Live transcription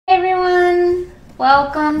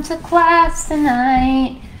Welcome to class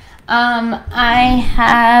tonight. I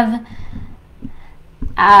have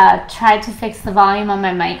tried to fix the volume on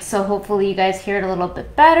my mic, so hopefully you guys hear it a little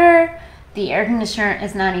bit better. The air conditioner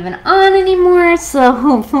is not even on anymore, so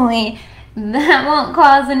hopefully that won't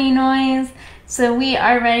cause any noise. So we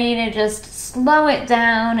are ready to just slow it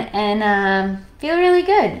down and feel really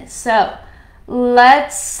good. So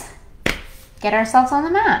let's get ourselves on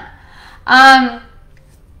the mat.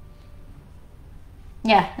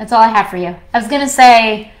 Yeah, that's all I have for you. I was going to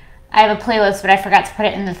say I have a playlist, but I forgot to put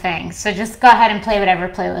it in the thing. So just go ahead and play whatever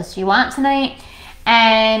playlist you want tonight.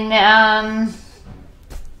 And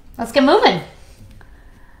let's get moving.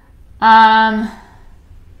 I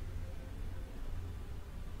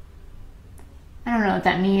don't know what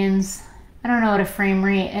that means. I don't know what a frame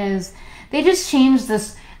rate is. They just changed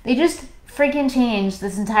this. They just freaking changed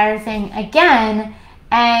this entire thing again.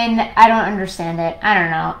 And I don't understand it. I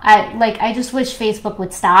don't know. I just wish Facebook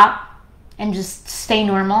would stop and just stay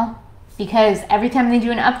normal, because every time they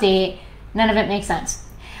do an update, none of it makes sense.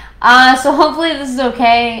 So hopefully this is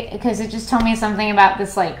okay, because it just told me something about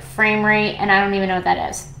this like frame rate, and I don't even know what that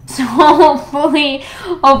is. So hopefully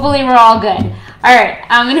we're all good. All right,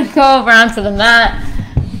 I'm gonna go over onto the mat.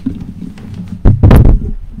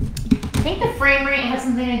 I think the frame rate has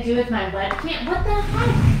something to do with my webcam. What the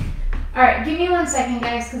heck? All right, give me 1 second,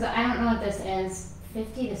 guys, because I don't know what this is.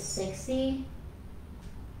 50 to 60?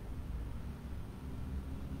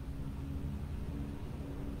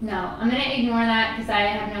 No, I'm going to ignore that because I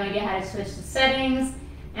have no idea how to switch the settings,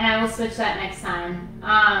 and I will switch that next time.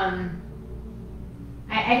 I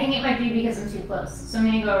think it might be because I'm too close, so I'm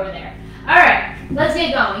going to go over there. All right, let's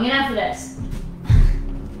get going. Enough of this.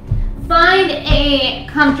 Find a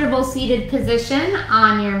comfortable seated position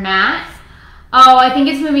on your mat. Oh, I think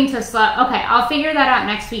it's moving to slow. Okay, I'll figure that out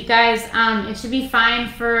next week, guys. It should be fine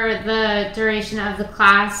for the duration of the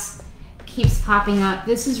class. It keeps popping up.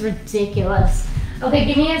 This is ridiculous. Okay,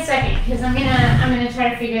 give me a second, because I'm gonna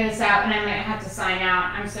try to figure this out, and I might have to sign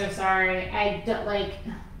out. I'm so sorry. I don't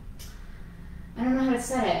know how to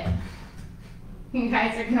set it. You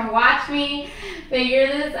guys are gonna watch me figure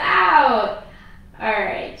this out. All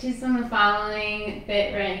right, choose from the following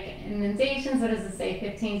fit rank indentations. What does it say?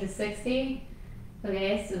 15 to 60.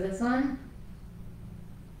 Okay, so this one.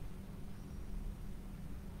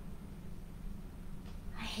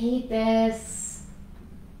 I hate this.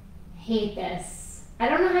 Hate this. I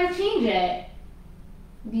don't know how to change it.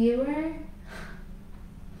 Viewer?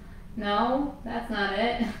 No, that's not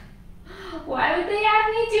it. Why would they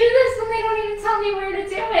have me do this when they don't even tell me where to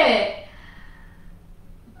do it?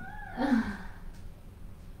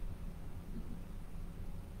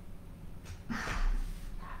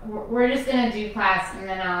 We're just gonna do class, and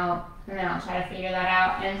then I'll try to figure that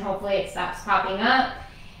out, and hopefully it stops popping up.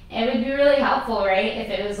 It would be really helpful, right, if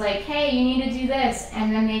it was like, hey, you need to do this,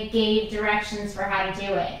 and then they gave directions for how to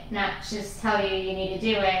do it, not just tell you you need to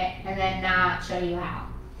do it and then not show you how.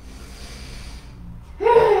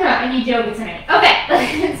 I need yoga tonight. Okay,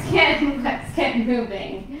 let's get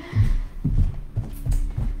moving.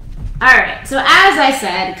 All right, so as I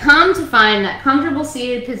said, come to find that comfortable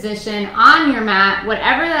seated position on your mat,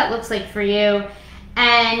 whatever that looks like for you,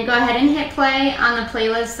 and go ahead and hit play on the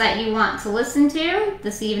playlist that you want to listen to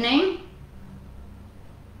this evening.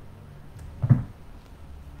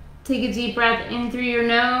 Take a deep breath in through your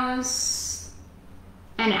nose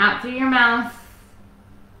and out through your mouth.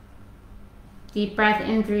 Deep breath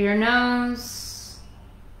in through your nose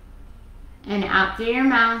and out through your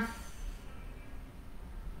mouth.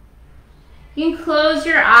 You can close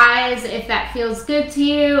your eyes if that feels good to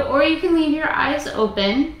you, or you can leave your eyes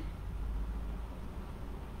open.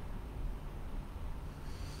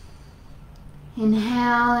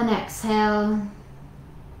 Inhale and exhale.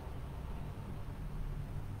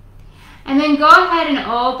 And then go ahead and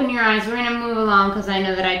open your eyes. We're going to move along because I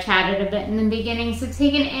know that I chatted a bit in the beginning. So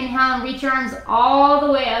take an inhale and reach your arms all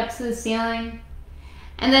the way up to the ceiling.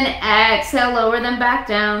 And then exhale, lower them back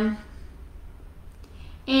down.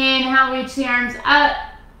 Inhale, reach the arms up,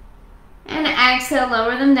 and exhale,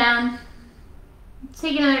 lower them down.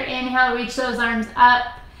 Take another inhale, reach those arms up,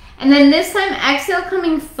 and then this time exhale,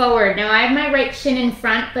 coming forward. Now I have my right shin in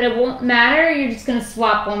front, but it won't matter. You're just going to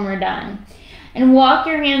swap when we're done. And walk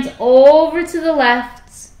your hands over to the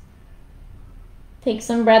left. Take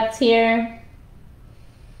some breaths here.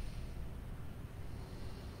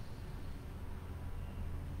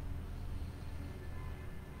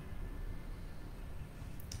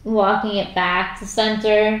 Walking it back to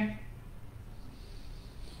center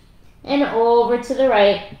and over to the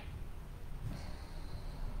right.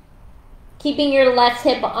 Keeping your left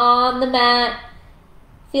hip on the mat,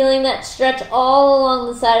 Feeling that stretch all along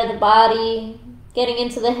the side of the body, getting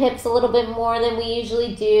into the hips a little bit more than we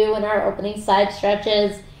usually do in our opening side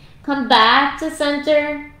stretches. Come back to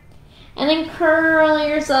center, and then curl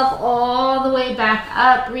yourself all the way back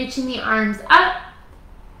up, reaching the arms up.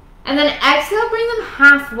 And then exhale, bring them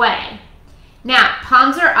halfway. Now,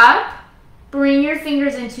 palms are up. Bring your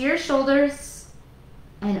fingers into your shoulders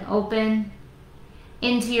and open.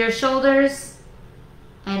 Into your shoulders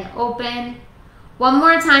and open. One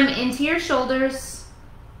more time, into your shoulders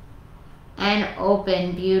and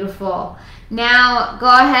open. Beautiful. Now, go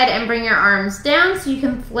ahead and bring your arms down so you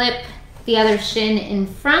can flip the other shin in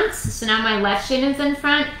front. So now my left shin is in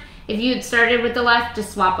front. If you had started with the left,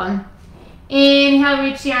 just swap them. Inhale,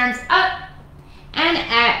 reach the arms up. And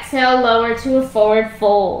exhale, lower to a forward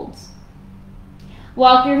fold.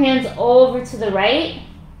 Walk your hands over to the right.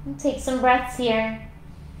 And take some breaths here.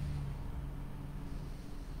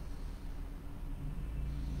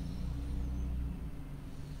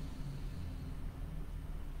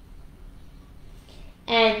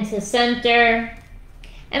 And to center.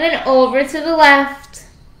 And then over to the left.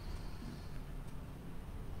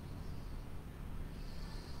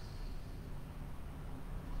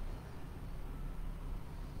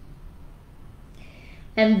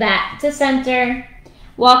 And back to center.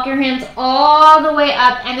 Walk your hands all the way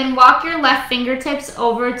up and then walk your left fingertips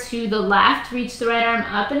over to the left. Reach the right arm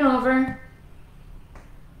up and over.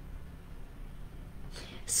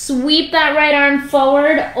 Sweep that right arm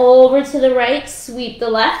forward over to the right. Sweep the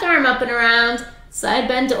left arm up and around. Side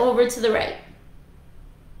bend over to the right.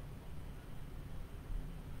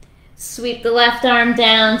 Sweep the left arm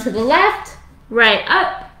down to the left. Right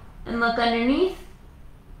up and look underneath.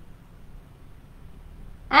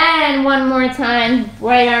 And one more time,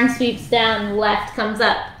 right arm sweeps down, left comes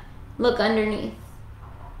up. Look underneath.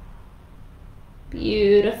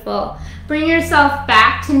 Beautiful. Bring yourself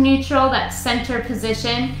back to neutral, that center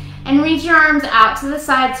position, and reach your arms out to the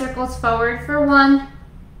side, circles forward for 1,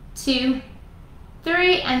 2,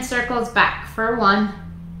 3, and circles back for 1,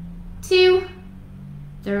 2,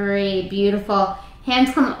 3. Beautiful. Hands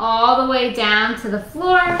come all the way down to the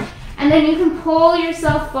floor. And then you can pull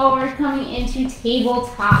yourself forward, coming into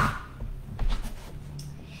tabletop.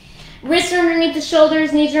 Wrists are underneath the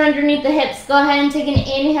shoulders, knees are underneath the hips. Go ahead and take an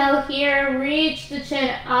inhale here. Reach the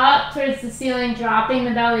chin up towards the ceiling, dropping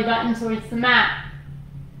the belly button towards the mat.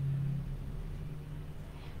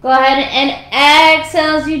 Go ahead and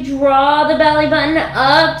exhale as you draw the belly button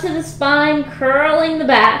up to the spine, curling the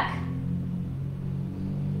back.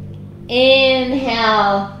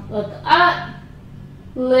 Inhale, look up.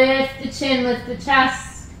 Lift the chin, lift the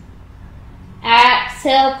chest.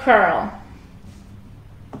 Exhale, curl.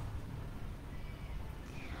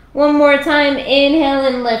 One more time, inhale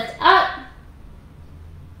and lift up.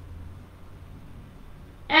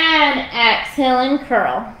 And exhale and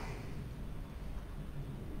curl.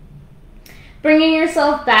 Bringing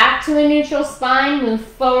yourself back to a neutral spine, move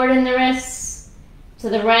forward in the wrists, to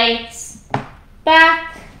the right,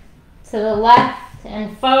 back, to the left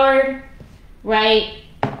and forward, right,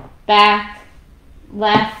 back,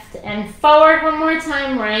 left, and forward. One more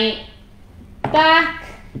time, right, back,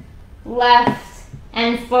 left,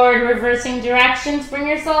 and forward. Reversing directions, bring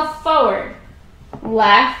yourself forward,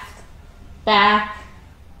 left, back,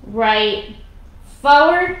 right,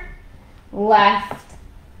 forward, left,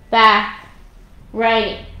 back,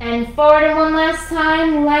 right, and forward. And one last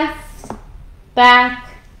time, left, back,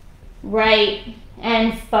 right,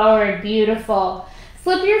 and forward. Beautiful.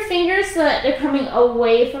 Flip your fingers so that they're coming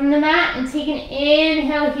away from the mat and take an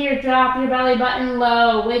inhale here. Drop your belly button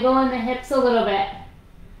low. Wiggle in the hips a little bit.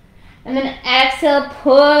 And then exhale,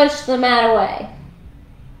 push the mat away.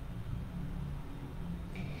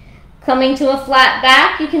 Coming to a flat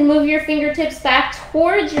back, you can move your fingertips back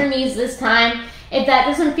towards your knees this time. If that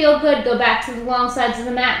doesn't feel good, go back to the long sides of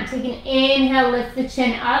the mat and take an inhale, lift the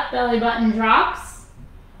chin up, belly button drops.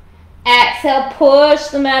 Exhale, push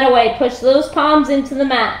the mat away. Push those palms into the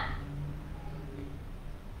mat.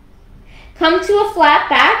 Come to a flat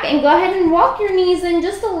back and go ahead and walk your knees in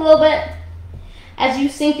just a little bit as you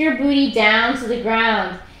sink your booty down to the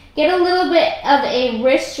ground. Get a little bit of a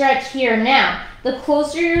wrist stretch here. Now, the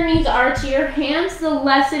closer your knees are to your hands, the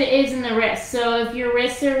less it is in the wrist. So if your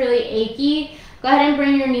wrists are really achy, go ahead and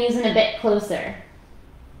bring your knees in a bit closer.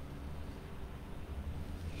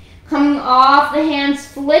 Coming off the hands,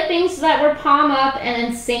 flipping so that we're palm up, and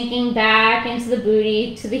then sinking back into the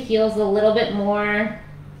booty, to the heels a little bit more.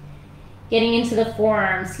 Getting into the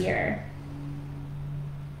forearms here.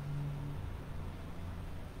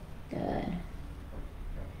 Good.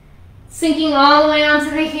 Sinking all the way onto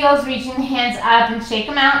the heels, reaching the hands up and shake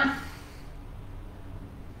them out.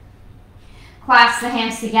 Clasp the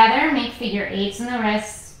hands together, make figure eights in the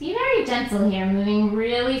wrists. Be very gentle here, moving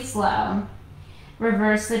really slow.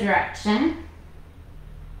 Reverse the direction.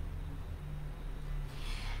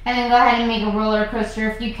 And then go ahead and make a roller coaster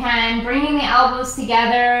if you can, bringing the elbows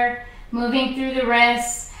together, moving through the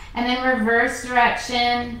wrists, and then reverse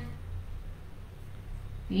direction.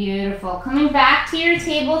 Beautiful. Coming back to your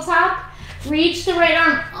tabletop, reach the right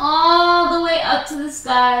arm all the way up to the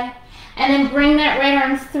sky, and then bring that right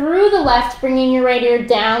arm through the left, bringing your right ear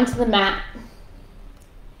down to the mat.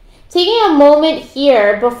 Taking a moment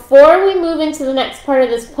here, before we move into the next part of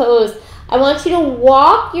this pose, I want you to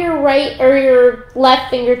walk your right or your left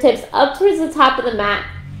fingertips up towards the top of the mat,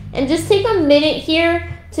 and just take a minute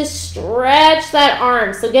here to stretch that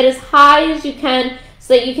arm. So get as high as you can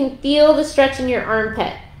so that you can feel the stretch in your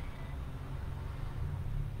armpit.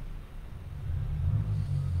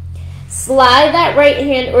 Slide that right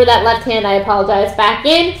hand, or that left hand, I apologize, back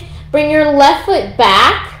in. Bring your left foot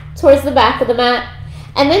back towards the back of the mat,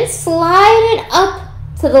 and then slide it up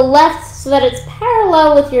to the left so that it's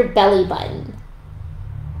parallel with your belly button.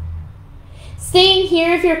 Staying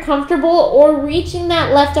here if you're comfortable, or reaching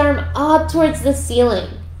that left arm up towards the ceiling.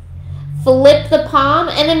 Flip the palm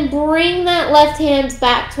and then bring that left hand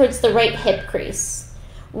back towards the right hip crease.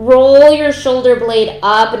 Roll your shoulder blade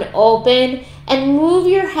up and open and move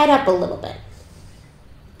your head up a little bit.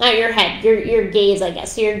 Not your head, your gaze, I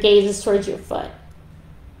guess. So your gaze is towards your foot,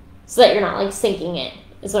 so that you're not like sinking it,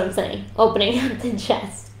 is what I'm saying. Opening up the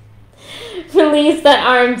chest. Release that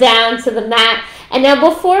arm down to the mat. And now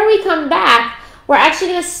before we come back, we're actually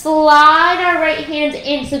going to slide our right hand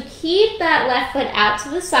in. So keep that left foot out to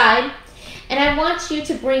the side. And I want you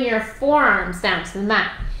to bring your forearms down to the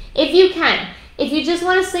mat. If you can. If you just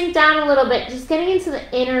want to sink down a little bit, just getting into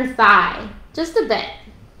the inner thigh. Just a bit.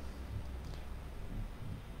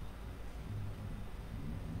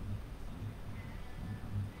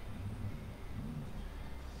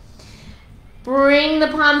 Bring the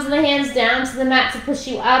palms of the hands down to the mat to push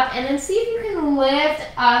you up, and then see if you can lift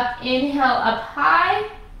up. Inhale up high.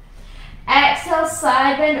 Exhale,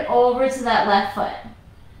 side bend over to that left foot.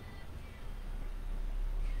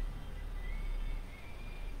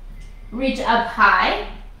 Reach up high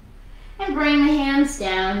and bring the hands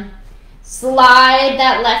down. Slide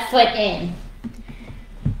that left foot in.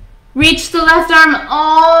 Reach the left arm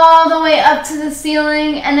all the way up to the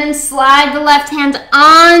ceiling, and then slide the left hand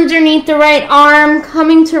underneath the right arm,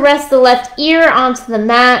 coming to rest the left ear onto the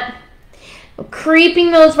mat.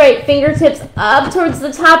 Creeping those right fingertips up towards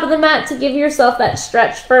the top of the mat to give yourself that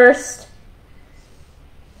stretch first.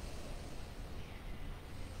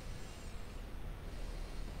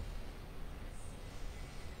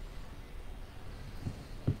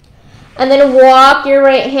 And then walk your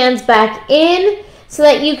right hands back in, so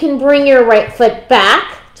that you can bring your right foot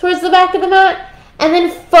back towards the back of the mat, and then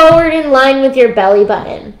forward in line with your belly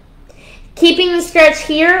button. Keeping the stretch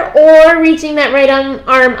here, or reaching that right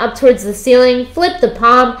arm up towards the ceiling, flip the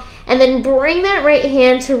palm, and then bring that right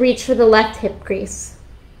hand to reach for the left hip crease.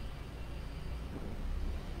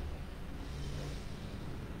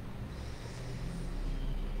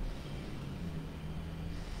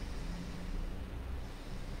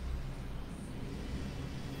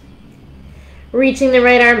 Reaching the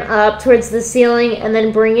right arm up towards the ceiling, and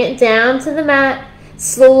then bring it down to the mat.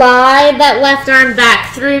 Slide that left arm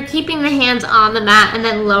back through, keeping the hands on the mat, and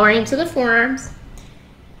then lowering to the forearms.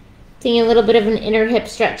 Taking a little bit of an inner hip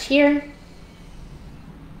stretch here.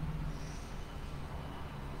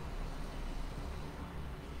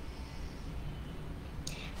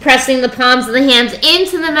 Pressing the palms of the hands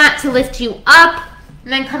into the mat to lift you up.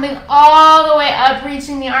 And then coming all the way up,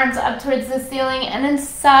 reaching the arms up towards the ceiling, and then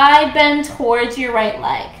side bend towards your right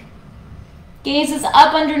leg. Gaze is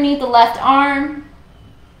up underneath the left arm.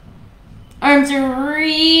 Arms are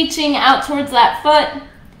reaching out towards that foot.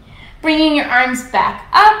 Bringing your arms back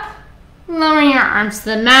up, lowering your arms to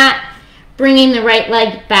the mat, bringing the right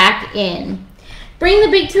leg back in. Bring the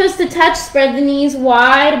big toes to touch, spread the knees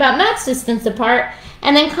wide, about match distance apart,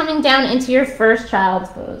 and then coming down into your first child's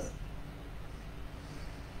pose.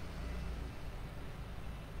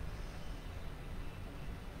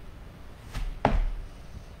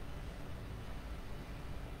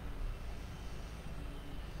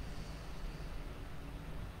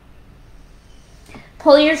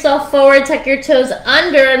 Pull yourself forward, tuck your toes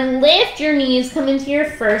under, and lift your knees. Come into your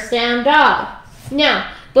first down dog.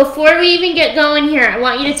 Now, before we even get going here, I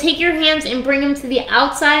want you to take your hands and bring them to the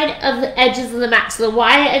outside of the edges of the mat. So the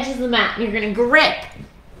wide edges of the mat. You're going to grip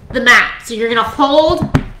the mat. So you're going to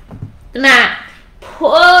hold the mat.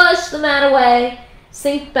 Push the mat away.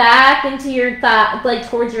 Sink back into your thigh, like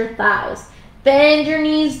towards your thighs. Bend your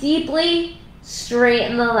knees deeply.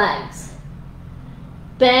 straighten the legs.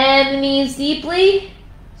 Bend the knees deeply,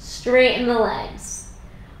 straighten the legs.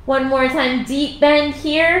 One more time, deep bend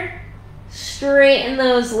here, straighten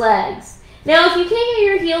those legs. Now, if you can't get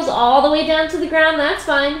your heels all the way down to the ground, that's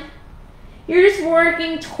fine. You're just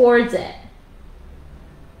working towards it.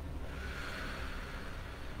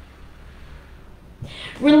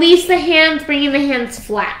 Release the hands, bringing the hands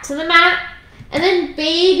flat to the mat, and then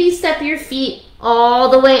baby step your feet all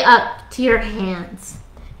the way up to your hands.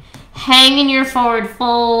 Hang in your forward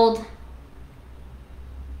fold.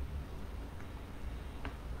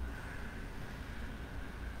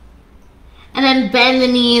 And then bend the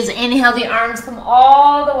knees. Inhale, the arms come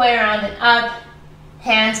all the way around and up.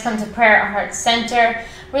 Hands come to prayer at heart center.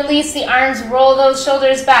 Release the arms, roll those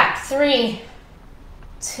shoulders back. 3,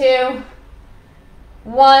 2,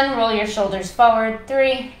 1. Roll your shoulders forward.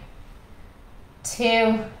 3,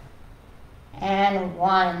 2, and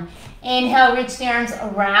 1. Inhale, reach the arms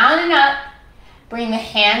around and up. Bring the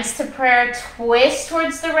hands to prayer. Twist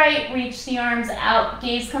towards the right. Reach the arms out.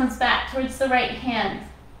 Gaze comes back towards the right hand.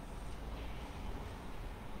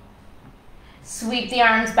 Sweep the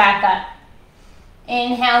arms back up.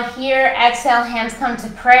 Inhale here. Exhale, hands come to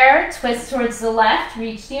prayer. Twist towards the left.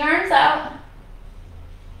 Reach the arms out.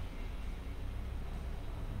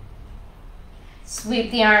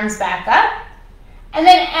 Sweep the arms back up. And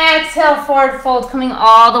then exhale, forward fold, coming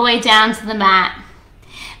all the way down to the mat.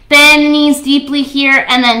 Bend the knees deeply here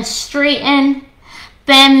and then straighten.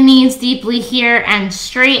 Bend the knees deeply here and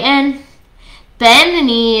straighten. Bend the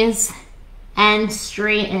knees and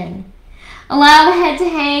straighten. Allow the head to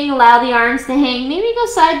hang, allow the arms to hang. Maybe go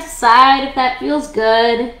side to side if that feels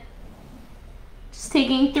good. Just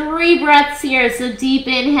taking 3 breaths here. So deep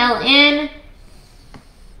inhale in.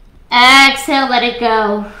 Exhale, let it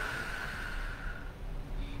go.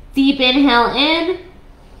 Deep inhale in.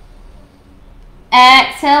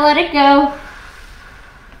 Exhale, let it go.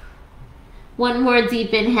 One more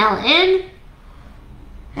deep inhale in.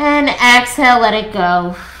 And exhale, let it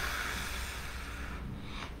go.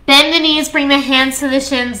 Bend the knees, bring the hands to the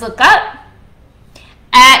shins, look up.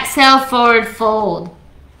 Exhale, forward fold.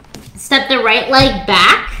 Step the right leg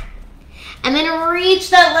back. And then reach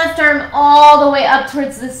that left arm all the way up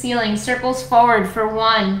towards the ceiling. Circles forward for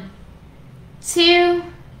 1, 2,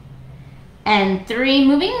 and 3.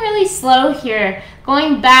 Moving really slow here.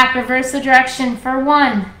 Going back, reverse the direction for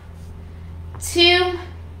 1, 2,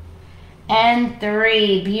 and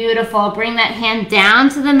 3. Beautiful. Bring that hand down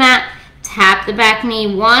to the mat. Tap the back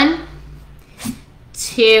knee. 1,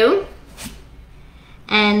 2,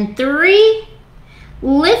 and 3.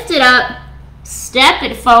 Lift it up. Step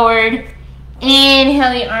it forward.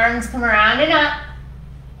 Inhale, the arms come around and up.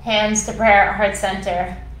 Hands to prayer at heart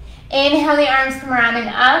center. Inhale, the arms come around and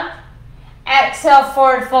up. Exhale,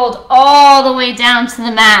 forward fold all the way down to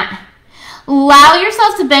the mat. Allow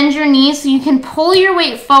yourself to bend your knees so you can pull your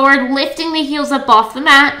weight forward, lifting the heels up off the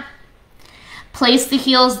mat. Place the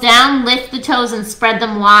heels down, lift the toes and spread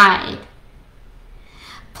them wide.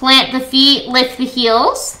 Plant the feet, lift the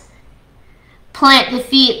heels. Plant the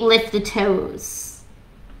feet, lift the toes.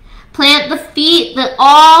 Plant the feet,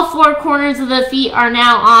 all 4 corners of the feet are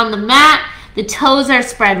now on the mat. The toes are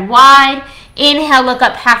spread wide. Inhale, look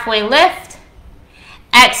up, halfway lift.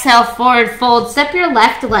 Exhale, forward fold. Step your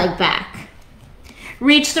left leg back.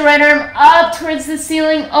 Reach the right arm up towards the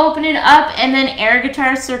ceiling, open it up, and then air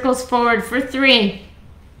guitar circles forward for 3,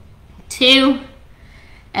 2,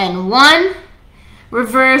 and 1.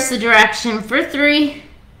 Reverse the direction for 3,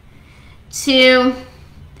 2,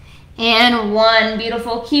 and 1.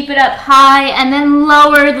 Beautiful. Keep it up high, and then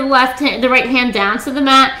lower the right hand down to the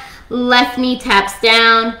mat. Left knee taps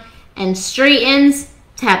down and straightens.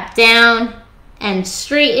 Tap down and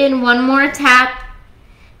straighten. One more tap.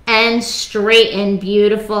 And straighten.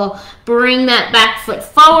 Beautiful. Bring that back foot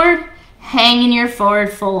forward. Hang in your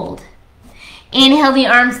forward fold. Inhale, the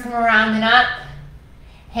arms come around and up.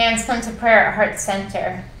 Hands come to prayer at heart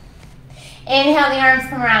center. Inhale, the arms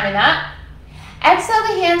come around and up. Exhale,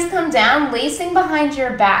 the hands come down, lacing behind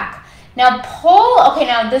your back. Now pull. Okay,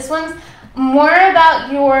 now this one's more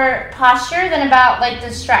about your posture than about like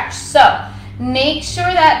the stretch. So make sure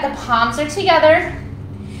that the palms are together.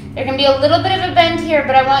 There can be a little bit of a bend here,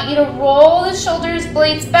 but I want you to roll the shoulders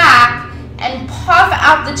blades back and puff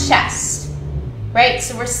out the chest, right?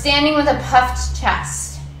 So we're standing with a puffed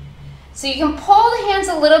chest. So you can pull the hands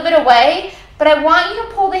a little bit away, but I want you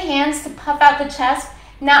to pull the hands to puff out the chest,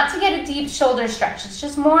 not to get a deep shoulder stretch. It's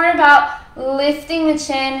just more about lifting the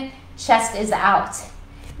chin, chest is out.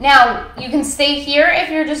 Now, you can stay here if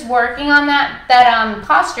you're just working on that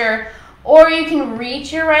posture, or you can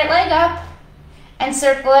reach your right leg up and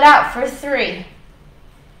circle it out for 3,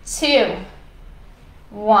 2,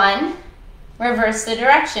 1. Reverse the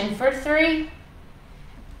direction for 3,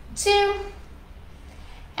 2,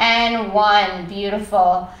 and 1.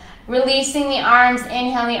 Beautiful. Releasing the arms,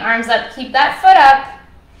 inhale the arms up, keep that foot up.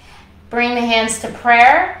 Bring the hands to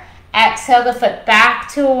prayer. Exhale the foot back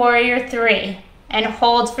to warrior 3 and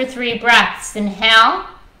hold for 3 breaths. Inhale,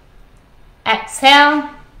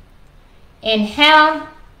 exhale, inhale,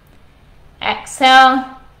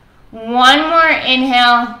 exhale. One more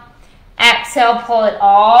inhale, exhale, pull it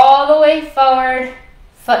all the way forward,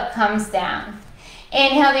 foot comes down.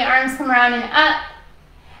 Inhale, the arms come around and up.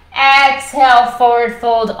 Exhale, forward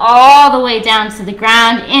fold all the way down to the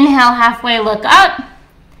ground. Inhale, halfway look up.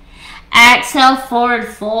 Exhale, forward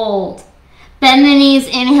fold. Bend the knees,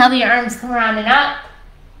 inhale, the arms come around and up.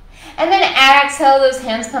 And then exhale, those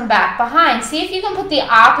hands come back behind. See if you can put the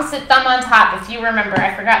opposite thumb on top if you remember.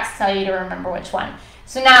 I forgot to tell you to remember which one.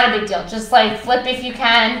 So not a big deal. Just like flip if you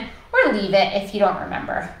can, or leave it if you don't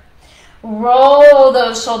remember. Roll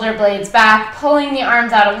those shoulder blades back, pulling the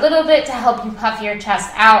arms out a little bit to help you puff your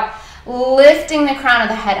chest out, lifting the crown of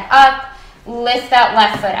the head up, lift that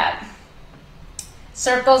left foot up.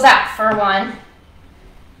 Circles out for 1,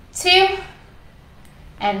 2,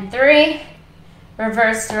 and 3.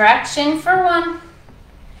 Reverse direction for 1,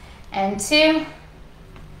 and 2,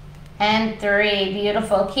 and 3.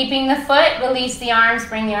 Beautiful. Keeping the foot, release the arms,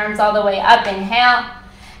 bring the arms all the way up. Inhale.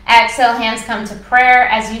 Exhale, hands come to prayer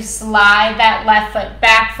as you slide that left foot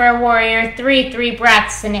back for warrior 3. 3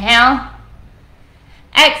 breaths. Inhale.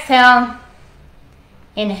 Exhale.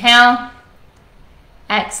 Inhale.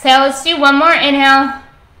 Exhale. Let's do one more. Inhale.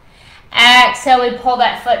 Exhale. We pull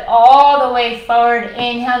that foot all the way forward.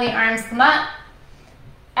 Inhale, the arms come up.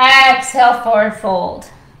 Exhale, forward fold.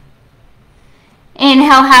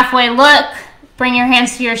 Inhale, halfway look. Bring your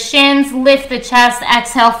hands to your shins. Lift the chest.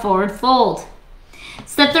 Exhale, forward fold.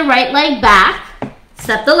 Step the right leg back,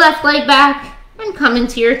 step the left leg back, and come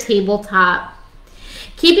into your tabletop.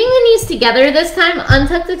 Keeping the knees together this time,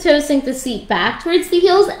 untuck the toes, sink the seat back towards the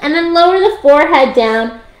heels, and then lower the forehead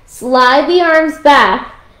down. Slide the arms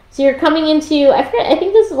back. So you're coming into, I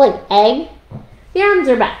think this is like egg. The arms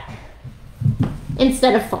are back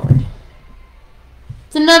instead of forward.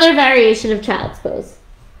 It's another variation of child's pose.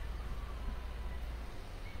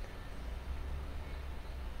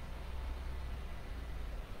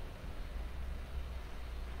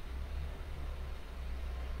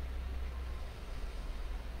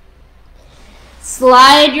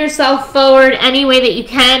 Slide yourself forward any way that you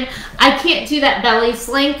can. I can't do that belly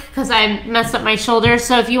slink because I messed up my shoulder.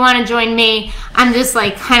 So if you want to join me, I'm just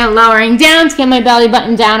like kind of lowering down to get my belly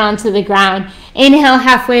button down onto the ground. Inhale,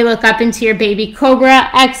 halfway look up into your baby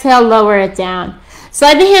cobra. Exhale, lower it down.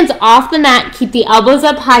 Slide the hands off the mat. Keep the elbows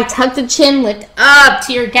up high. Tuck the chin. Lift up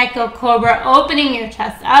to your get-go cobra, opening your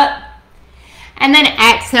chest up. And then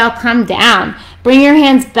exhale, come down. Bring your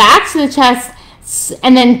hands back to the chest.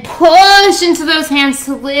 And then push into those hands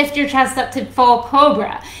to lift your chest up to full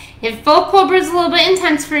cobra. If full cobra is a little bit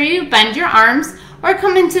intense for you, bend your arms or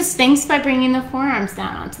come into Sphinx by bringing the forearms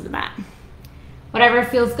down onto the mat. Whatever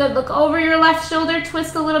feels good. Look over your left shoulder,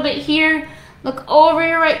 twist a little bit here. Look over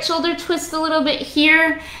your right shoulder, twist a little bit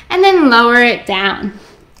here, and then lower it down.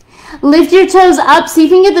 Lift your toes up, see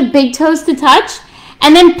if you can get the big toes to touch,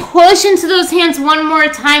 and then push into those hands one more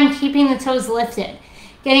time, keeping the toes lifted.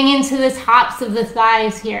 Getting into the tops of the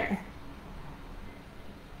thighs here.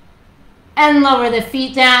 And lower the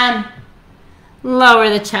feet down. Lower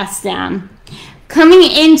the chest down. Coming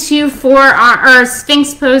into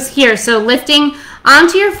Sphinx pose here. So lifting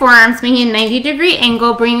onto your forearms, making a 90-degree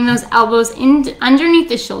angle, bringing those elbows in underneath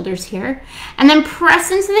the shoulders here. And then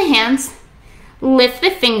press into the hands. Lift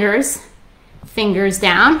the fingers. Fingers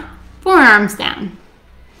down. Forearms down.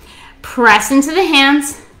 Press into the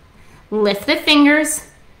hands. Lift the fingers.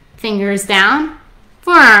 Fingers down,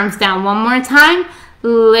 forearms down. One more time.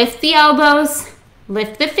 Lift the elbows,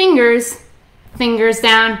 lift the fingers, fingers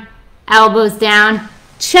down, elbows down,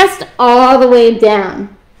 chest all the way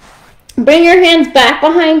down. Bring your hands back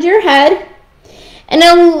behind your head, and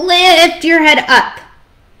now lift your head up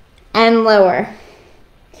and lower.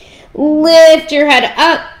 Lift your head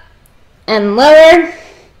up and lower.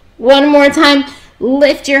 One more time.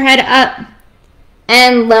 Lift your head up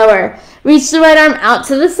and lower. Reach the right arm out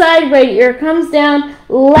to the side, right ear comes down,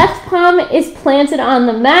 left palm is planted on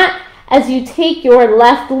the mat as you take your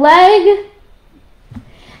left leg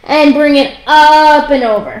and bring it up and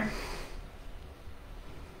over.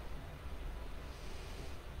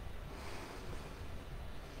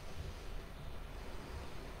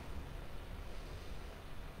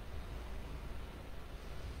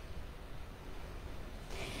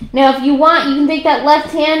 Now, if you want, you can take that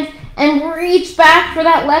left hand and reach back for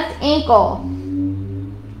that left ankle.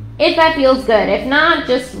 If that feels good. If not,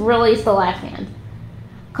 just release the left hand.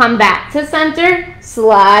 Come back to center.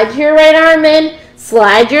 Slide your right arm in.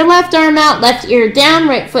 Slide your left arm out. Left ear down.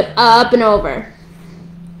 Right foot up and over.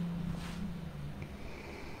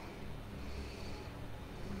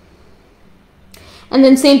 And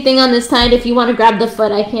then same thing on this side. If you want to grab the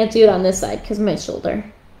foot, I can't do it on this side because of my shoulder.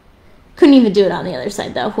 Couldn't even do it on the other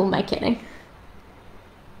side though. Who am I kidding?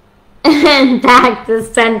 And back to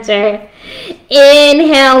center.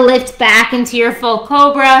 Inhale, lift back into your full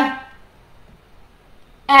cobra.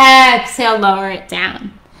 Exhale, lower it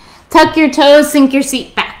down. Tuck your toes, sink your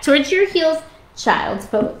seat back towards your heels. Child's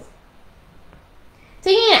pose.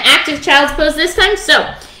 Taking an active child's pose this time.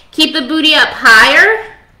 So keep the booty up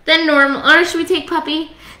higher than normal. Or should we take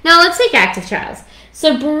puppy? No, let's take active child's.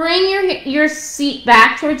 So bring your seat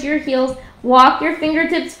back towards your heels. Walk your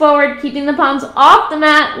fingertips forward, keeping the palms off the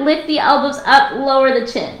mat. Lift the elbows up, lower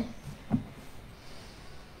the chin.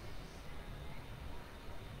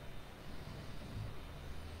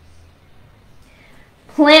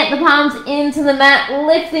 Plant the palms into the mat.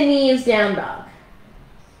 Lift the knees, down dog.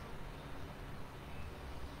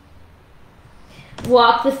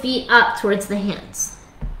 Walk the feet up towards the hands.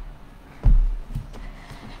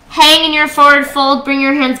 Hang in your forward fold. Bring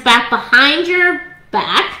your hands back behind your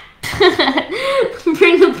back.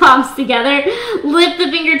 Bring the palms together. Lift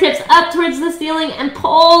the fingertips up towards the ceiling and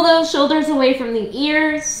pull those shoulders away from the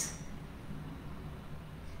ears.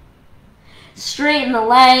 Straighten the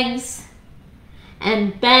legs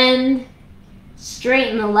and bend.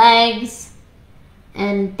 Straighten the legs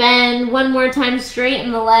and bend. One more time,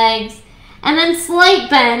 straighten the legs. And then slight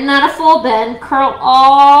bend, not a full bend. Curl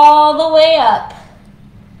all the way up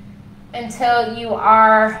until you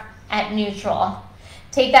are at neutral.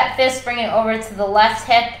 Take that fist, bring it over to the left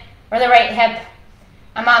hip or the right hip.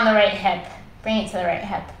 I'm on the right hip. Bring it to the right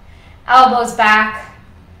hip. Elbows back.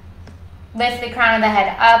 Lift the crown of the head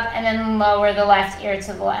up and then lower the left ear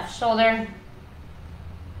to the left shoulder.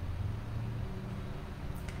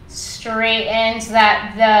 Straighten so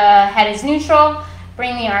that the head is neutral.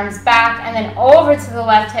 Bring the arms back and then over to the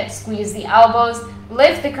left hip. Squeeze the elbows.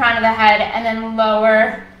 Lift the crown of the head and then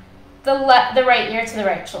lower the right ear to the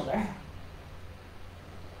right shoulder.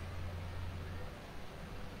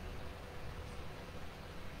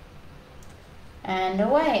 And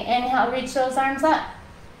away. Inhale, reach those arms up.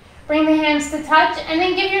 Bring the hands to touch and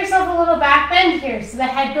then give yourself a little back bend here. So the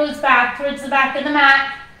head goes back towards the back of the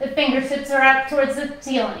mat. The fingertips are up towards the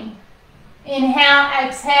ceiling. Inhale,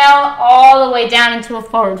 exhale, all the way down into a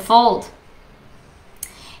forward fold.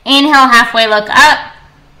 Inhale, halfway look up.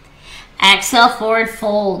 Exhale, forward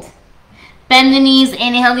fold. Bend the knees.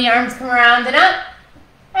 Inhale, the arms come around and up.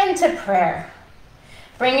 And to prayer.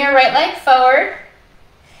 Bring your right leg forward.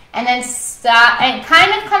 And then stop, and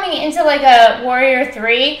kind of coming into like a warrior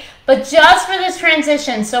three, but just for this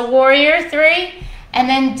transition. So warrior three, and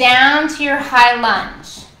then down to your high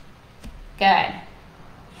lunge. Good.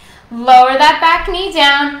 Lower that back knee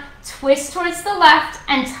down, twist towards the left,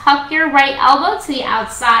 and tuck your right elbow to the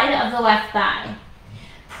outside of the left thigh.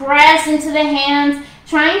 Press into the hands,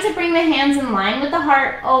 trying to bring the hands in line with the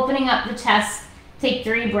heart, opening up the chest. Take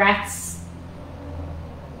 3 breaths.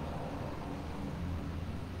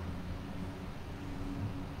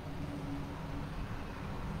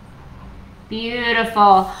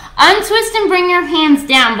 Beautiful. Untwist and bring your hands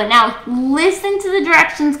down, but now listen to the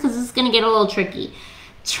directions because it's going to get a little tricky.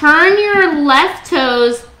 Turn your left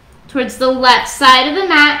toes towards the left side of the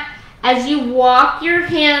mat as you walk your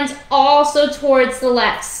hands also towards the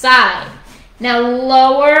left side. Now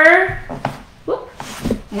lower, whoop,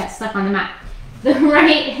 I got stuck on the mat, the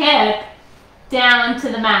right hip down to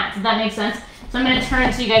the mat. Does that make sense? So I'm going to turn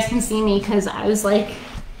it so you guys can see me because I was like,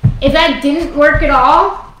 if that didn't work at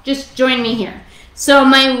all, just join me here. So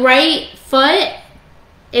my right foot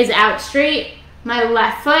is out straight. My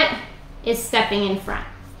left foot is stepping in front.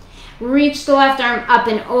 Reach the left arm up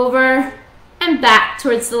and over and back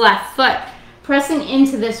towards the left foot, pressing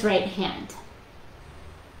into this right hand.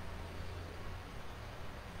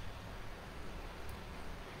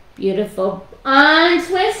 Beautiful.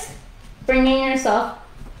 Untwist, bringing yourself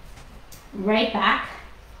right back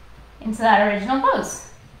into that original pose.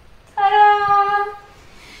 Ta-da!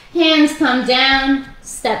 Hands come down,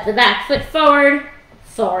 step the back foot forward,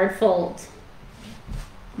 forward fold.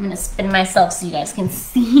 I'm going to spin myself so you guys can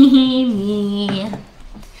see me.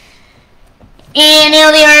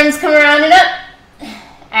 Inhale, the arms come around and up.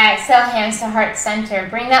 Exhale, hands to heart center.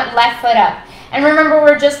 Bring that left foot up. And remember,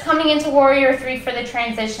 we're just coming into warrior three for the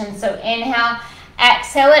transition. So inhale,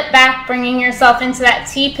 Exhale it back, bringing yourself into that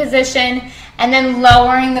T position, and then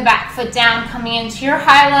lowering the back foot down, coming into your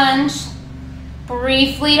high lunge.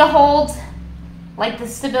 Briefly to hold, like the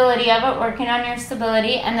stability of it, working on your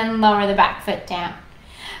stability, and then lower the back foot down.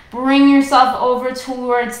 Bring yourself over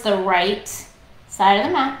towards the right side of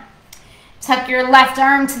the mat. Tuck your left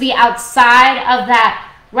arm to the outside of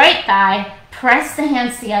that right thigh. Press the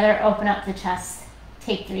hands together, open up the chest.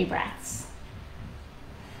 Take 3 breaths.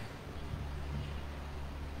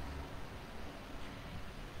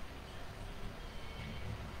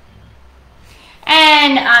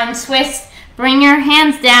 And untwist. Bring your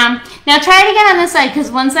hands down. Now try it again on this side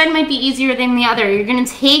because one side might be easier than the other. You're going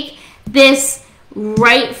to take this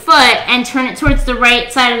right foot and turn it towards the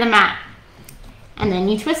right side of the mat. And then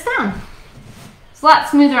you twist down. It's a lot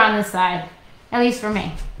smoother on this side, at least for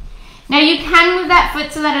me. Now you can move that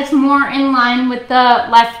foot so that it's more in line with the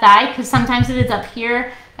left thigh because sometimes if it's up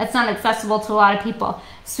here, that's not accessible to a lot of people.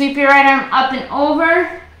 Sweep your right arm up and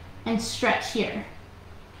over and stretch here.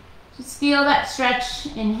 Just feel that stretch.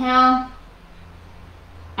 Inhale.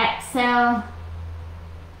 Exhale,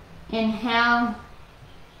 inhale,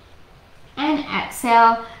 and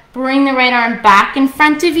exhale. Bring the right arm back in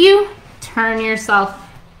front of you. Turn yourself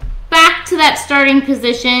back to that starting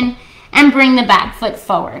position and bring the back foot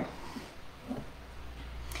forward.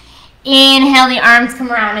 Inhale, the arms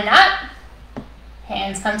come around and up.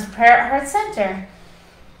 Hands come to prayer at heart center.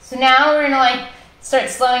 So now we're gonna start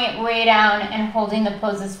slowing it way down and holding the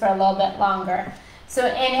poses for a little bit longer. So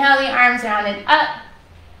inhale, the arms round and up.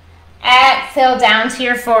 Exhale down to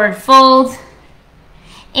your forward fold.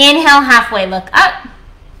 Inhale, halfway look up.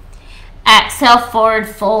 Exhale, forward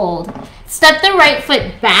fold. Step the right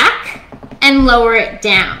foot back and lower it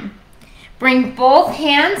down. Bring both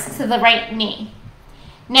hands to the right knee.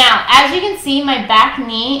 Now, as you can see, my back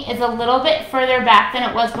knee is a little bit further back than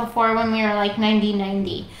it was before when we were like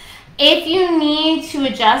 90-90. If you need to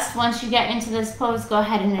adjust once you get into this pose, go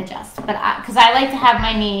ahead and adjust. But because I like to have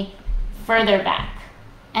my knee further back.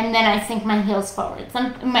 And then I sink my heels forward,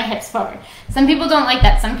 my hips forward. Some people don't like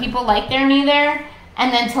that. Some people like their knee there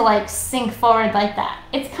and then to sink forward like that.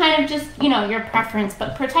 It's kind of just, your preference,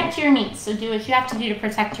 but protect your knees. So do what you have to do to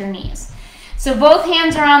protect your knees. So both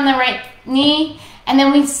hands are on the right knee and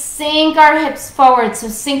then we sink our hips forward. So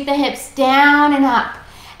sink the hips down and up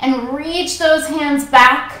and reach those hands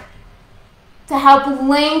back to help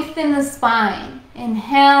lengthen the spine.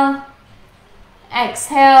 Inhale,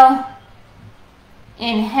 exhale.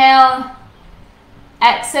 Inhale,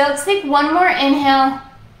 exhale. Let's take one more inhale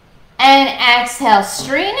and exhale.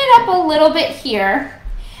 Straighten it up a little bit here.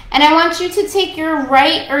 And I want you to take your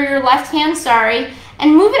right or your left hand,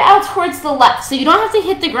 and move it out towards the left. So you don't have to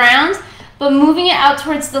hit the ground, but moving it out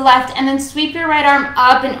towards the left and then sweep your right arm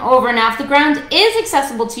up and over. Now, if the ground is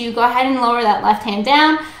accessible to you, go ahead and lower that left hand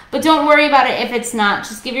down, but don't worry about it if it's not.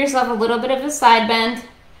 Just give yourself a little bit of a side bend.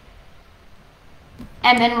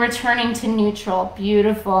 And then returning to neutral.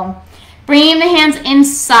 Beautiful. Bringing the hands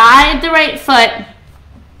inside the right foot.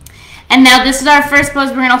 And now this is our first pose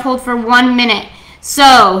we're going to hold for 1 minute.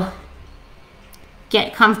 So,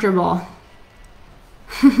 get comfortable.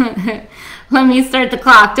 Let me start the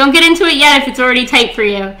clock. Don't get into it yet if it's already tight for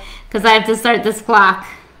you, because I have to start this clock.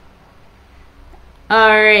 All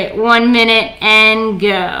right, 1 minute and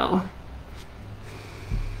go.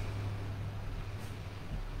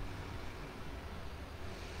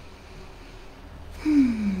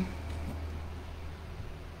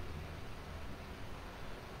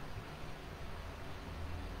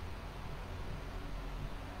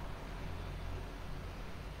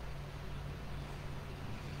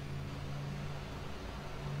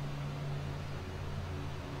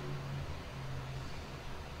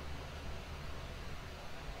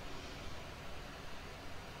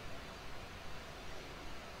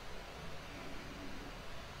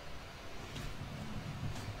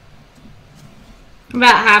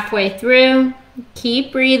 About halfway through.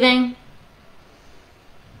 Keep breathing.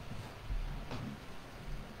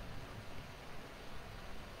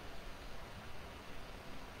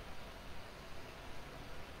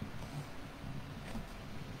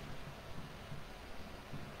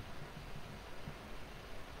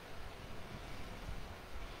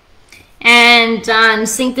 And done.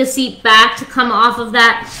 Sink the seat back to come off of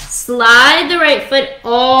that. Slide the right foot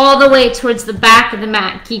all the way towards the back of the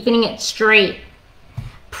mat, keeping it straight.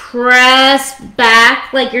 Press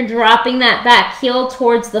back like you're dropping that back heel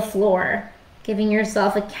towards the floor, giving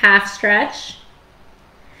yourself a calf stretch.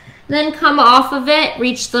 Then come off of it,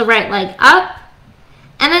 reach the right leg up,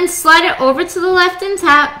 and then slide it over to the left and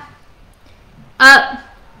tap. Up,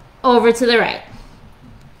 over to the right.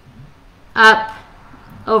 Up,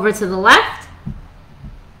 over to the left,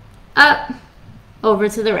 up, over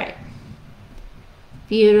to the right.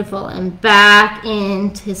 Beautiful. And back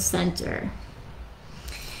into center.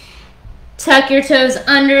 Tuck your toes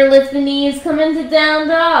under, lift the knees, come into down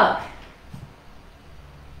dog.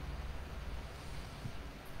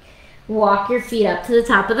 Walk your feet up to the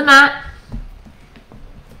top of the mat.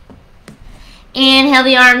 Inhale,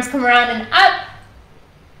 the arms come around and up.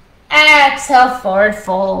 Exhale, forward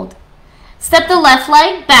fold. Step the left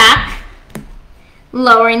leg back,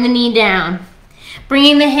 lowering the knee down.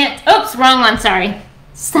 Bringing the hands, oops, wrong one, sorry.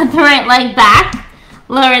 Step the right leg back,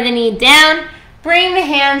 lower the knee down. Bring the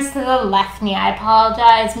hands to the left knee. I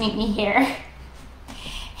apologize, meet me here.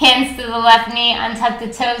 Hands to the left knee, untuck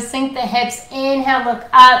the toes, sink the hips. Inhale, look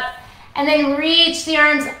up. And then reach the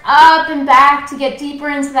arms up and back to get deeper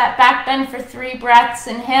into that back bend for 3 breaths.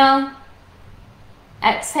 Inhale.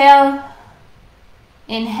 Exhale.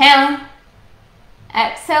 Inhale.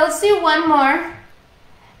 Exhale. Let's do one more.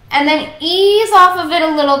 And then ease off of it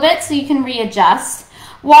a little bit so you can readjust.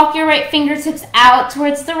 Walk your right fingertips out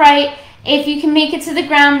towards the right. If you can make it to the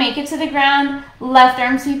ground, make it to the ground. Left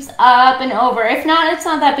arm sweeps up and over. If not, it's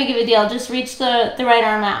not that big of a deal. Just reach the right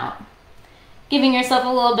arm out. Giving yourself a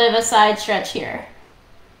little bit of a side stretch here.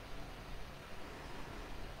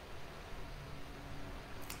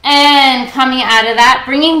 And coming out of that,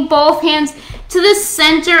 bringing both hands to the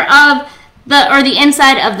center of the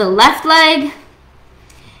inside of the left leg.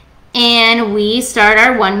 And we start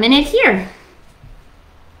our 1 minute here.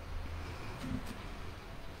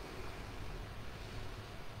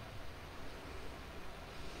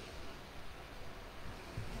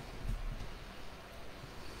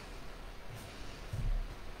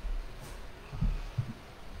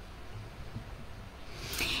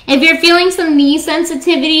 If you're feeling some knee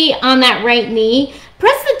sensitivity on that right knee,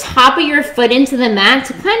 press the top of your foot into the mat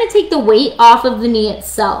to kind of take the weight off of the knee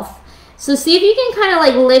itself. So see if you can kind of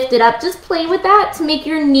like lift it up. Just play with that to make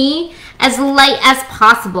your knee as light as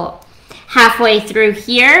possible. Halfway through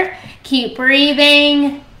here, keep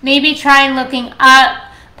breathing. Maybe try looking up,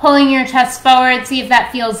 pulling your chest forward, see if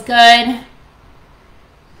that feels good.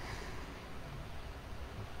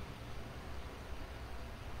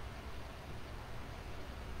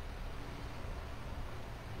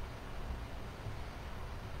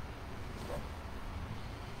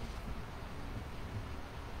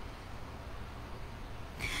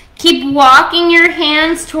 Keep walking your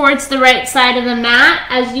hands towards the right side of the mat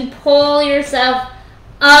as you pull yourself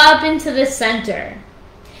up into the center.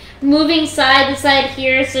 Moving side to side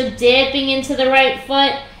here, so dipping into the right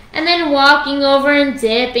foot and then walking over and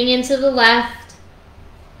dipping into the left.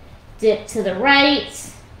 Dip to the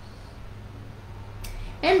right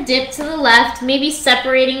and dip to the left, maybe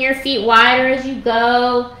separating your feet wider as you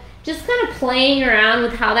go. Just kind of playing around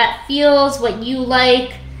with how that feels, what you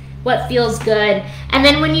like, what feels good. And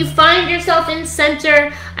then when you find yourself in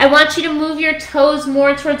center, I want you to move your toes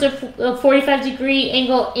more towards a 45-degree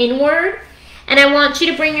angle inward. And I want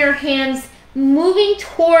you to bring your hands moving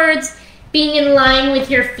towards being in line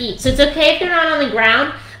with your feet. So it's okay if they're not on the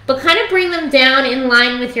ground, but kind of bring them down in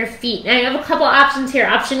line with your feet. Now you have a couple options here.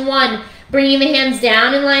 Option 1, bringing the hands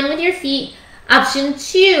down in line with your feet. Option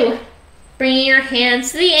 2, bringing your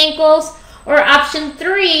hands to the ankles. Or option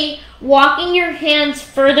 3, walking your hands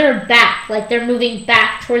further back, like they're moving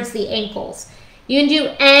back towards the ankles. You can do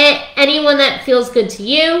any one that feels good to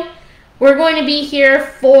you. We're going to be here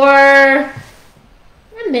for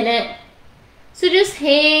a minute. So just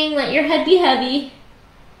hang, let your head be heavy.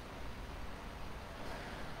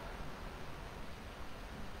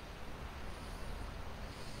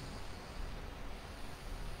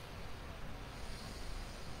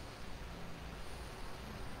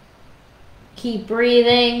 Keep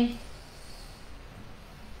breathing.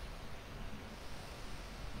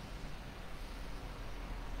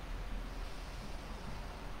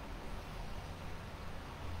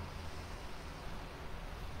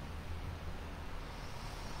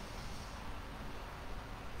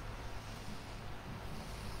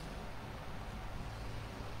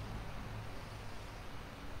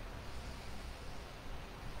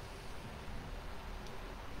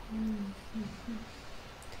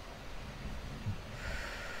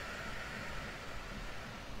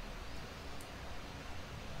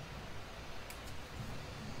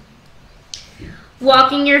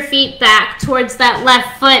 Walking your feet back towards that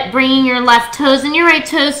left foot, bringing your left toes and your right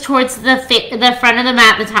toes towards the front of the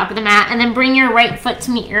mat, the top of the mat, and then bring your right foot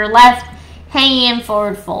to meet your left, hanging in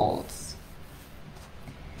forward folds.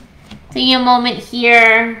 Taking a moment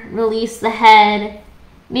here, release the head.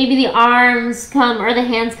 Maybe the arms come, or the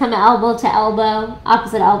hands come elbow to elbow,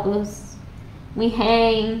 opposite elbows. We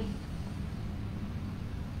hang.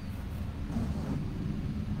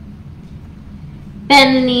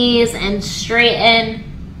 Bend the knees and straighten.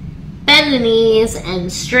 Bend the knees and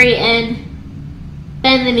straighten.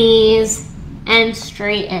 Bend the knees and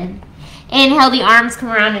straighten. Inhale, the arms come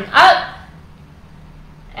around and up.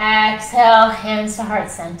 Exhale, hands to heart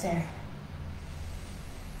center.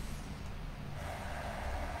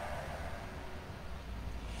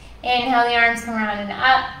 Inhale, the arms come around and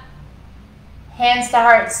up. Hands to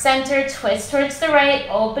heart center, twist towards the right,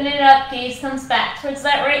 open it up, gaze comes back towards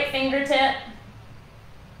that right fingertip.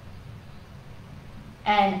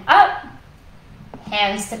 And up.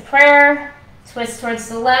 Hands to prayer, twist towards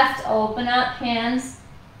the left, open up, hands,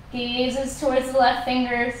 gazes towards the left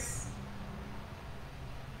fingers.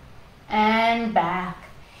 And back.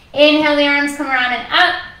 Inhale, the arms come around and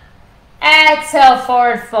up. Exhale,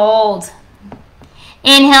 forward fold.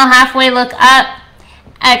 Inhale, halfway look up.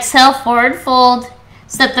 Exhale, forward fold.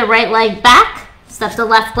 Step the right leg back. Step the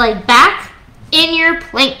left leg back in your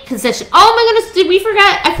plank position. Oh my goodness, did we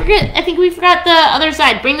forget? I think we forgot the other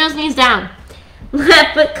side. Bring those knees down.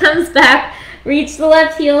 Left foot comes back. Reach the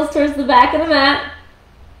left heels towards the back of the mat.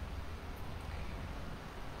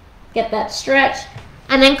 Get that stretch.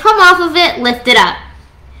 And then come off of it, lift it up.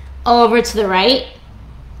 Over to the right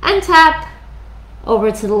and tap.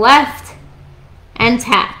 Over to the left and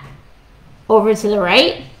tap. Over to the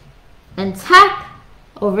right and tap.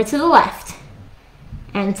 Over to the left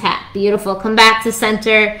and tap. Beautiful. Come back to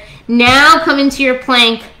center. Now come into your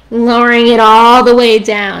plank, lowering it all the way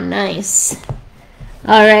down. Nice.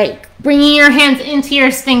 All right. Bringing your hands into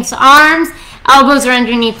your Sphinx arms. Elbows are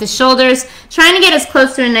underneath the shoulders. Trying to get as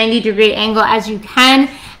close to a 90-degree angle as you can.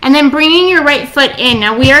 And then bringing your right foot in.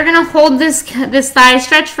 Now we are going to hold this thigh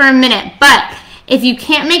stretch for a minute. But if you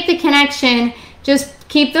can't make the connection, just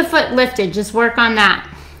keep the foot lifted. Just work on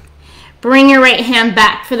that. Bring your right hand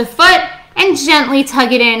back for the foot and gently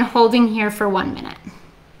tug it in, holding here for 1 minute.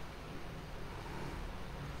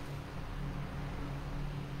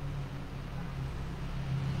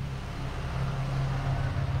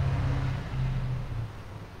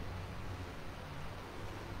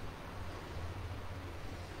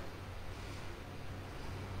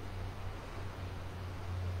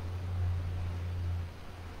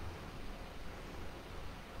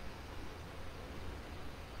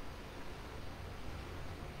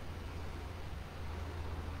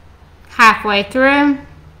 Halfway through.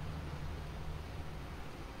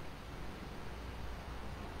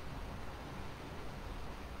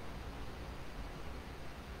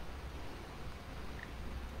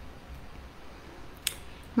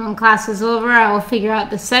 When class is over, I will figure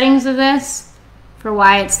out the settings of this for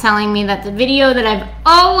why it's telling me that the video that I've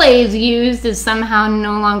always used is somehow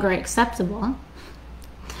no longer acceptable.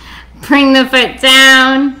 Bring the foot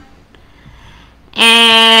down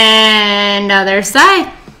and other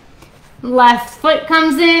side. Left foot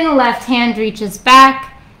comes in, left hand reaches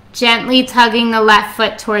back, gently tugging the left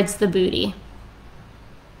foot towards the booty.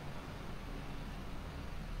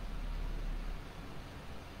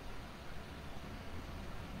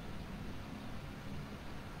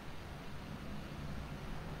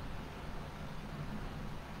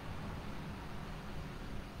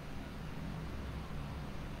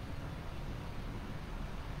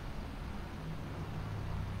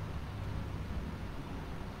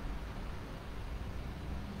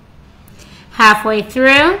 Halfway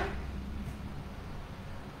through.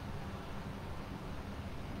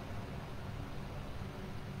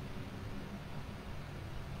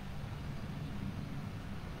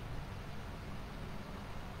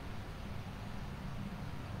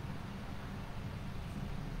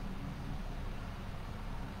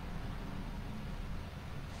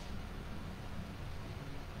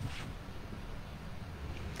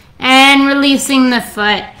 And releasing the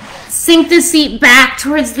foot. Sink the seat back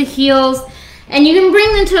towards the heels. And you can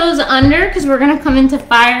bring the toes under because we're going to come into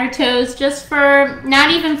fire toes just for, not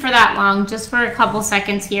even for that long, just for a couple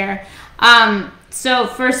seconds here. So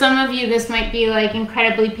for some of you, this might be like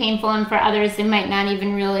incredibly painful, and for others, they might not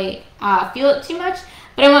even really feel it too much.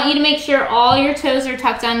 But I want you to make sure all your toes are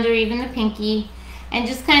tucked under, even the pinky, and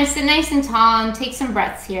just kind of sit nice and tall and take some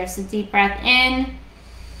breaths here. So deep breath in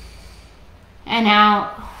and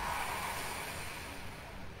out.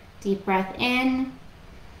 Deep breath in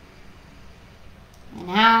and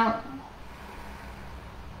out.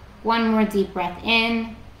 One more deep breath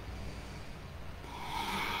in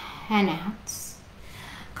and out.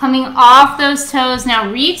 Coming off those toes, now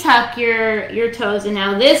retuck your toes. And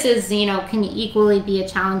now this is, can equally be a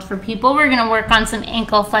challenge for people. We're going to work on some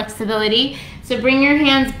ankle flexibility. So bring your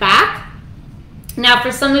hands back. Now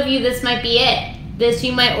for some of you, this might be it. This,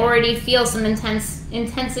 you might already feel some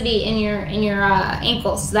intensity in your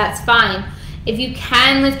ankles. So that's fine. If you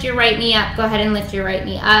can lift your right knee up, go ahead and lift your right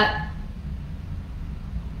knee up.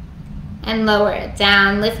 And lower it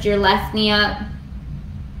down. Lift your left knee up.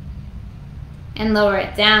 And lower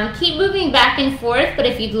it down. Keep moving back and forth, but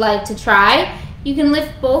if you'd like to try, you can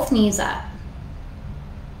lift both knees up.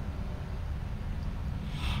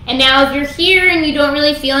 And now if you're here and you don't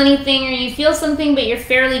really feel anything, or you feel something but you're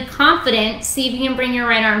fairly confident, see if you can bring your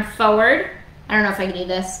right arm forward. I don't know if I can do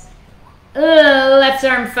this. Left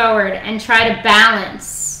arm forward and try to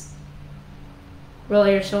balance. Roll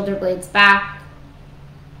your shoulder blades back.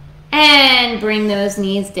 And bring those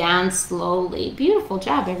knees down slowly. Beautiful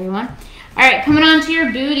job, everyone. All right, coming on to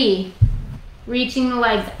your booty. Reaching the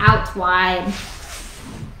legs out wide.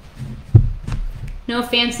 No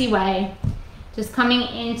fancy way. Just coming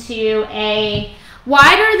into a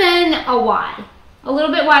wider than a Y. A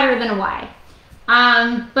little bit wider than a Y.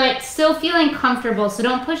 But still feeling comfortable. So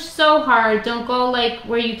don't push so hard. Don't go like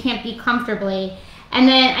where you can't be comfortably. And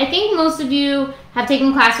then I think most of you have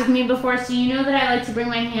taken class with me before, so you know that I like to bring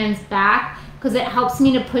my hands back because it helps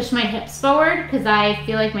me to push my hips forward, because I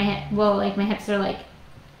feel like my hips are like,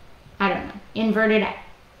 I don't know, inverted.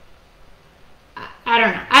 I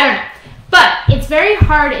don't know. But it's very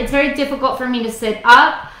hard, it's very difficult for me to sit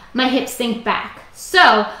up. My hips sink back.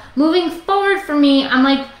 So moving forward for me, I'm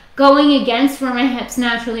like going against where my hips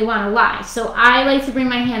naturally want to lie. So I like to bring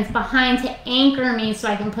my hands behind to anchor me so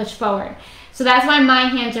I can push forward. So that's why my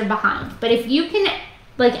hands are behind. But if you can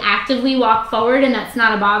like actively walk forward and that's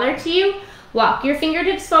not a bother to you, walk your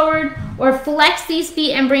fingertips forward or flex these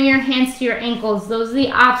feet and bring your hands to your ankles. Those are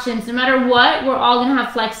the options. No matter what, we're all gonna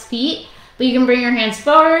have flexed feet, but you can bring your hands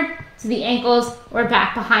forward to the ankles or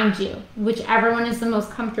back behind you, whichever one is the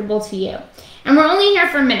most comfortable to you. And we're only here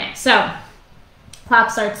for a minute, so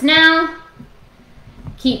clock starts now.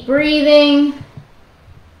 Keep breathing.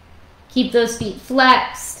 Keep those feet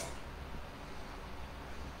flexed.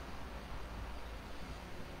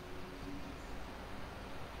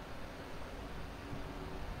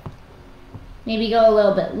 Maybe go a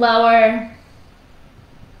little bit lower.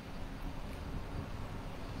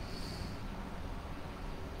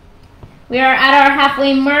 We are at our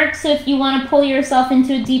halfway mark, so if you want to pull yourself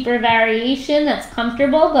into a deeper variation that's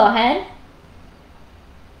comfortable, go ahead.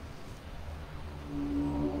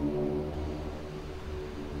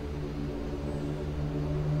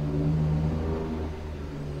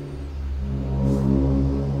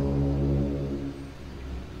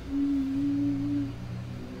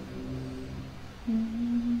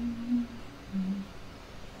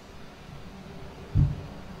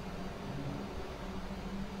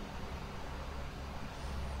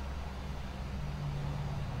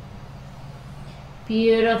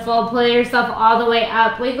 Beautiful. Pull yourself all the way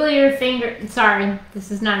up. Wiggle your finger. Sorry, this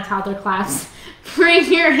is not a toddler class. Bring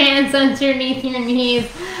your hands underneath your knees.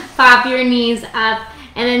 Pop your knees up.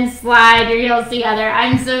 And then slide your heels together.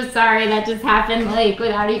 I'm so sorry that just happened like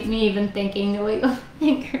without me even thinking to wiggle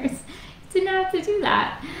fingers. Didn't have to do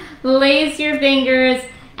that. Lace your fingers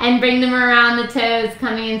and bring them around the toes,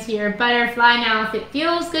 coming into your butterfly. Now, if it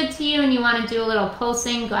feels good to you and you want to do a little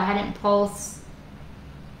pulsing, go ahead and pulse.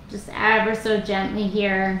 Just ever so gently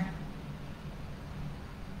here.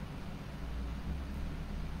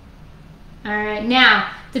 All right,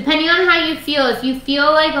 now, depending on how you feel, if you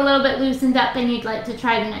feel like a little bit loosened up and you'd like to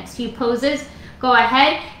try the next few poses, go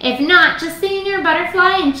ahead. If not, just stay in your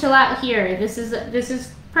butterfly and chill out here. This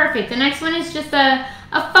is perfect. The next one is just a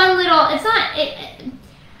fun little,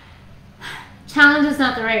 challenge is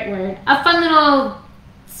not the right word. A fun little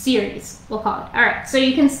series, we'll call it. All right, so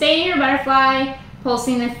you can stay in your butterfly,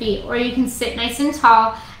 pulsing the feet, or you can sit nice and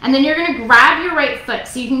tall, and then you're going to grab your right foot.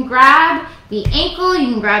 So you can grab the ankle,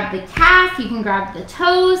 you can grab the calf, you can grab the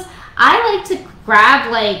toes. I like to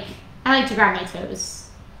grab my toes,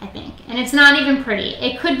 I think, and it's not even pretty.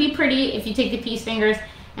 It could be pretty if you take the peace fingers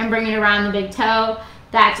and bring it around the big toe.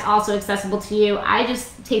 That's also accessible to you. I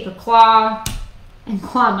just take a claw and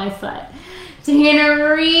claw my foot. So you're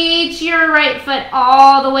gonna reach your right foot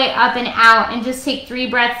all the way up and out and just take 3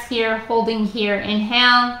 breaths here, holding here.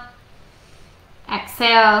 Inhale,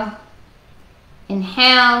 exhale,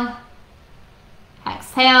 inhale,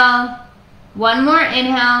 exhale. One more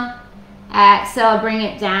inhale, exhale, bring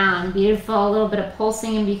it down. Beautiful, a little bit of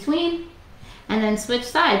pulsing in between. And then switch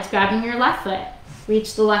sides, grabbing your left foot.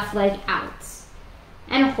 Reach the left leg out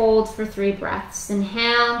and hold for 3 breaths.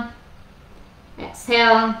 Inhale,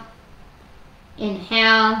 exhale,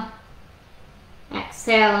 inhale,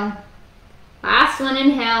 exhale. Last one,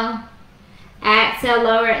 inhale, exhale,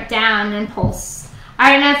 lower it down and pulse. All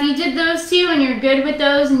right, now if you did those 2 and you're good with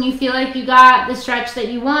those and you feel like you got the stretch that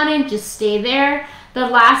you wanted, just stay there. The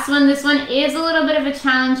last one, this one is a little bit of a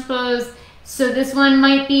challenge pose. So this one's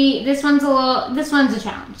a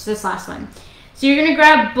challenge, this last one. So you're gonna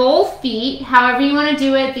grab both feet, however you wanna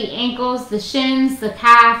do it, the ankles, the shins, the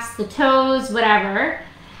calves, the toes, whatever.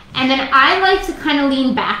 And then I like to kind of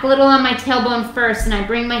lean back a little on my tailbone first, and I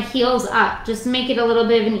bring my heels up just to make it a little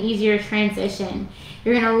bit of an easier transition.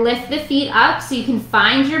 You're gonna lift the feet up so you can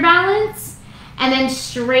find your balance, and then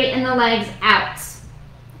straighten the legs out.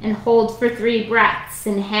 And hold for 3 breaths.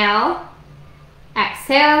 Inhale,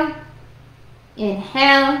 exhale,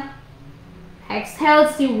 inhale, exhale.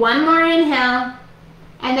 Let's do one more inhale,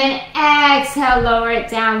 and then exhale, lower it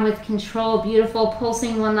down with control. Beautiful,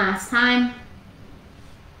 pulsing one last time.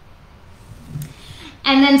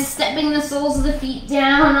 And then stepping the soles of the feet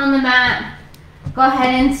down on the mat. Go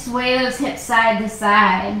ahead and sway those hips side to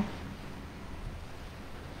side.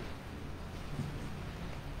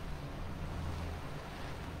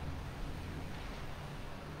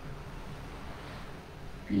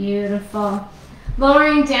 Beautiful.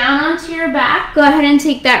 Lowering down onto your back, go ahead and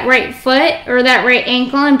take that right foot or that right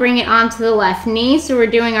ankle and bring it onto the left knee. So we're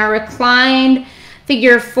doing our reclined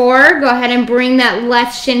figure 4. Go ahead and bring that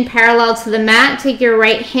left shin parallel to the mat. Take your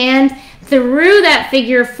right hand through that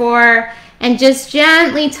figure 4 and just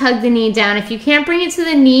gently tug the knee down. If you can't bring it to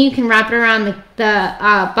the knee, you can wrap it around the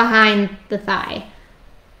behind the thigh,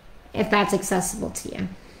 if that's accessible to you.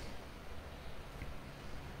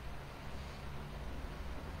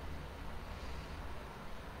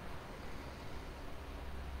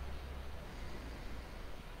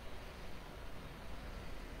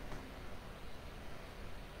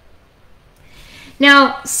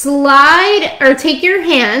 Now slide or take your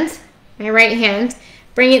hand, my right hand,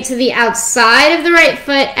 bring it to the outside of the right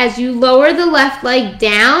foot as you lower the left leg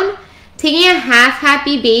down, taking a half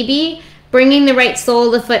happy baby, bringing the right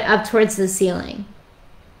sole of the foot up towards the ceiling.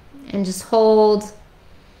 And just hold.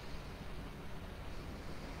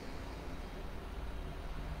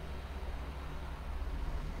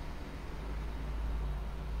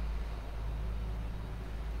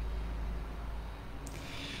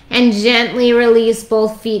 And gently release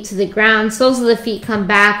both feet to the ground. Soles of the feet come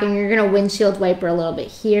back, and you're going to windshield wiper a little bit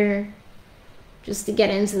here just to get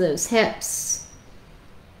into those hips.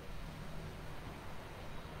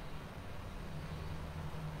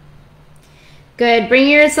 Good. Bring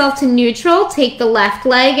yourself to neutral. Take the left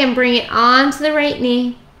leg and bring it onto the right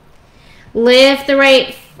knee. Lift the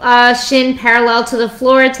right shin parallel to the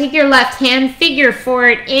floor. Take your left hand, figure 4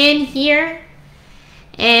 in here.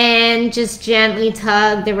 And just gently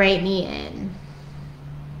tug the right knee in.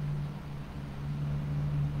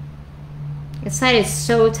 This side is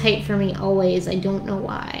so tight for me always. I don't know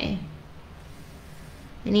why.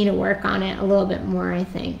 I need to work on it a little bit more, I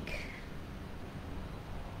think.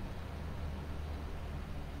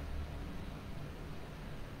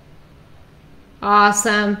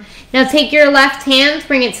 Awesome. Now take your left hand,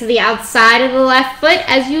 bring it to the outside of the left foot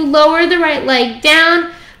as you lower the right leg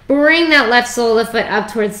down. Bring that left sole of the foot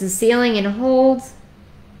up towards the ceiling and hold.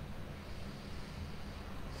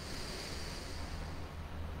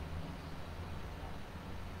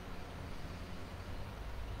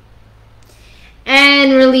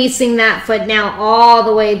 And releasing that foot now all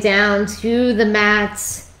the way down to the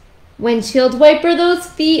mat. Windshield wiper those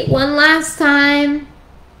feet one last time.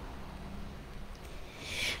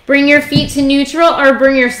 Bring your feet to neutral, or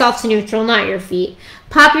bring yourself to neutral, not your feet.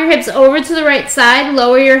 Pop your hips over to the right side.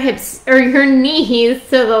 Lower your hips or your knees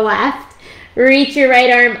to the left. Reach your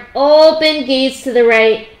right arm open, gaze to the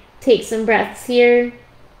right. Take some breaths here.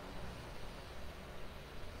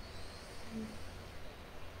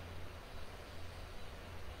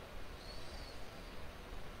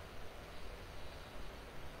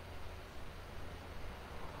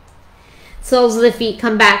 Soles of the feet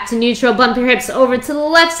come back to neutral. Bump your hips over to the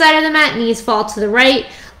left side of the mat. Knees fall to the right.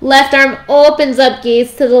 Left arm opens up,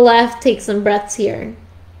 gaze to the left. Take some breaths here.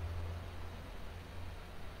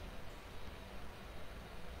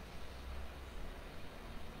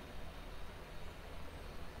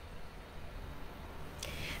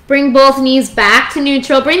 Bring both knees back to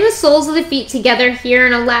neutral. Bring the soles of the feet together here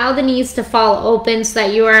and allow the knees to fall open so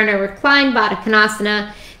that you are in a reclined Baddha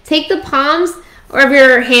Konasana. Take the palms of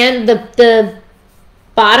your hand, the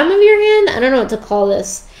bottom of your hand, I don't know what to call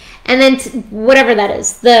this, and then whatever that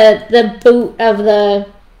is, the boot of the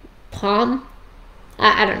palm,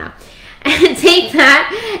 I don't know. And take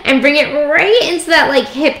that and bring it right into that like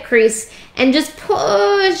hip crease and just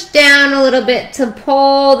push down a little bit to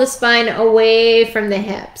pull the spine away from the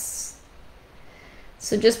hips.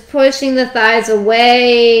 So just pushing the thighs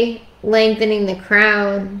away, lengthening the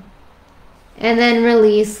crown, and then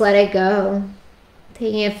release, let it go.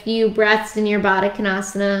 Taking a few breaths in your Baddha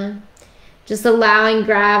Konasana. Just allowing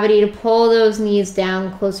gravity to pull those knees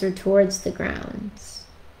down closer towards the ground.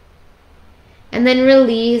 And then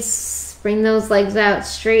release. Bring those legs out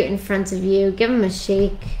straight in front of you. Give them a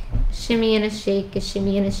shake. A shimmy and a shake, a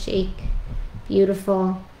shimmy and a shake.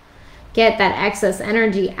 Beautiful. Get that excess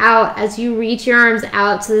energy out as you reach your arms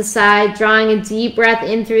out to the side, drawing a deep breath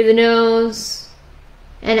in through the nose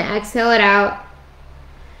and exhale it out.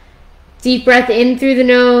 Deep breath in through the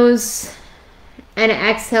nose and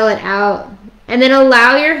exhale it out. And then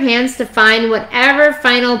allow your hands to find whatever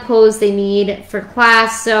final pose they need for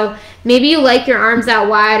class. So maybe you like your arms out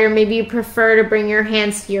wide, or maybe you prefer to bring your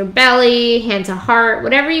hands to your belly, hand to heart,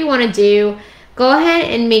 whatever you want to do. Go ahead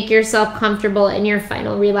and make yourself comfortable in your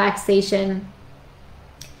final relaxation.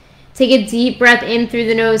 Take a deep breath in through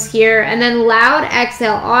the nose here, and then loud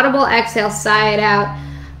exhale, audible exhale, sigh it out.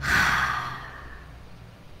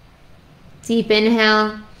 Deep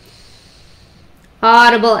inhale,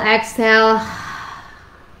 audible exhale.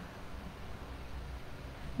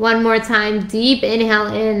 One more time, deep inhale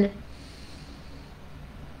in,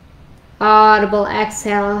 audible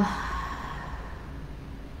exhale.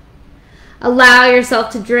 Allow yourself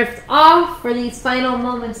to drift off for these final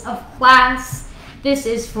moments of class. This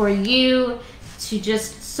is for you to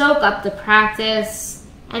just soak up the practice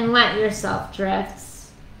and let yourself drift.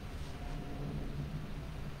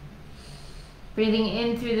 Breathing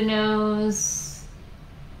in through the nose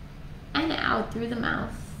and out through the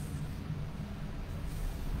mouth.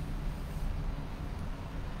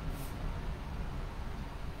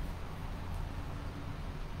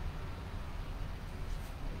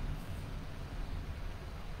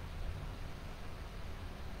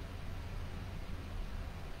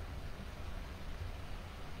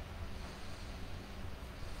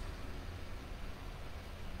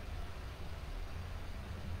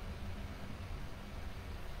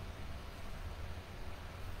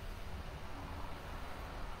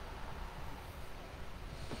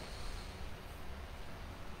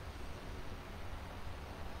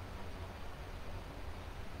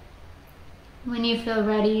 When you feel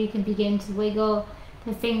ready, you can begin to wiggle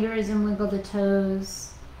the fingers and wiggle the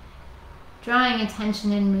toes, drawing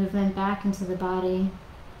attention and movement back into the body.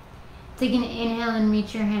 Take an inhale and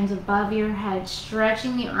reach your hands above your head,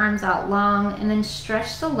 stretching the arms out long, and then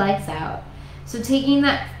stretch the legs out. So taking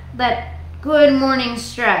that good morning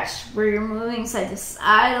stretch where you're moving side to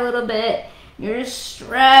side a little bit, you're just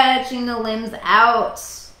stretching the limbs out.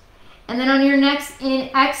 And then on your next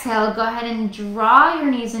exhale, go ahead and draw your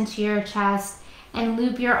knees into your chest and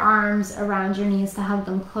loop your arms around your knees to hug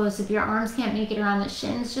them close. If your arms can't make it around the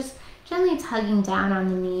shins, just gently tugging down on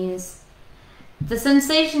the knees. The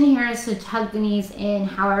sensation here is to tug the knees in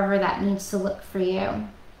however that needs to look for you.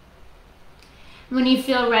 When you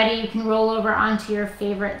feel ready, you can roll over onto your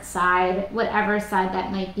favorite side, whatever side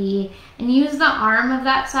that might be, and use the arm of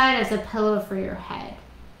that side as a pillow for your head.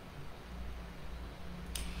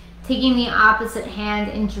 Taking the opposite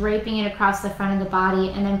hand and draping it across the front of the body,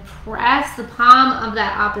 and then press the palm of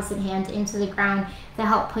that opposite hand into the ground to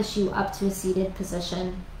help push you up to a seated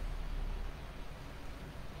position.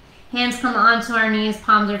 Hands come onto our knees,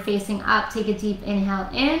 palms are facing up. Take a deep inhale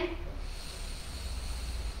in.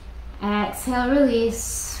 Exhale,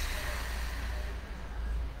 release.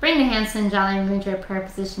 Bring the hands to Anjali Mudra, prayer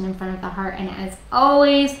position in front of the heart. And as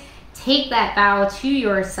always, take that bow to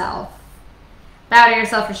yourself. Bow to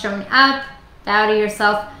yourself for showing up. Bow to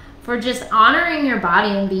yourself for just honoring your body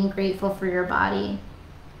and being grateful for your body.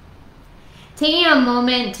 Taking a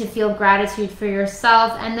moment to feel gratitude for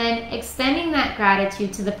yourself, and then extending that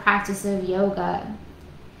gratitude to the practice of yoga.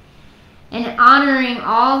 And honoring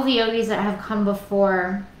all the yogis that have come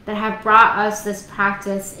before, that have brought us this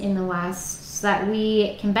practice in the West, so that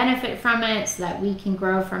we can benefit from it, so that we can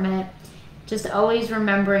grow from it. Just always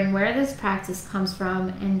remembering where this practice comes from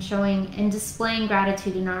and showing and displaying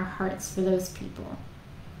gratitude in our hearts for those people.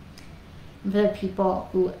 And for the people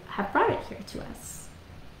who have brought it here to us.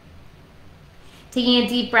 Taking a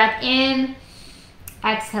deep breath in,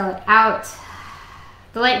 exhale it out.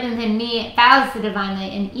 The light within me bows the divine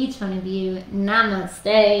light in each one of you.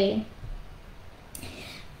 Namaste.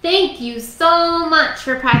 Thank you so much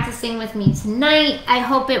for practicing with me tonight. I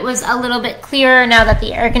hope it was a little bit clearer now that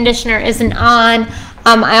the air conditioner isn't on.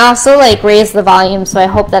 I also raised the volume, so I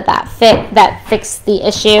hope that fixed the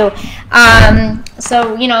issue.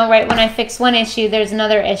 So right when I fix one issue, there's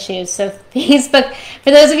another issue. So Facebook, for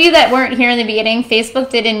those of you that weren't here in the beginning, Facebook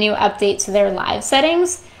did a new update to their live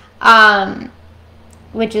settings.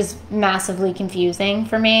 Which is massively confusing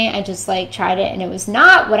for me. I just tried it and it was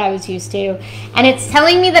not what I was used to. And it's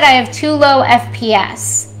telling me that I have too low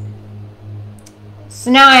FPS. So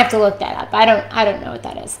now I have to look that up. I don't know what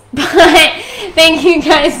that is. But thank you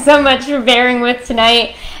guys so much for bearing with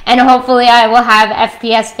tonight, and hopefully I will have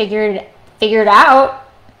FPS figured out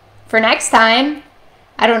for next time.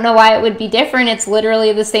 I don't know why it would be different. It's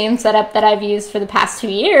literally the same setup that I've used for the past 2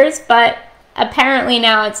 years, but apparently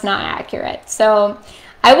now it's not accurate. So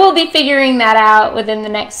I will be figuring that out within the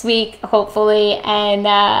next week, hopefully,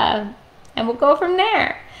 and we'll go from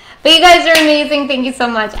there. But you guys are amazing. Thank you so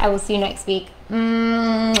much. I will see you next week.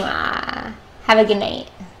 Mwah. Have a good night.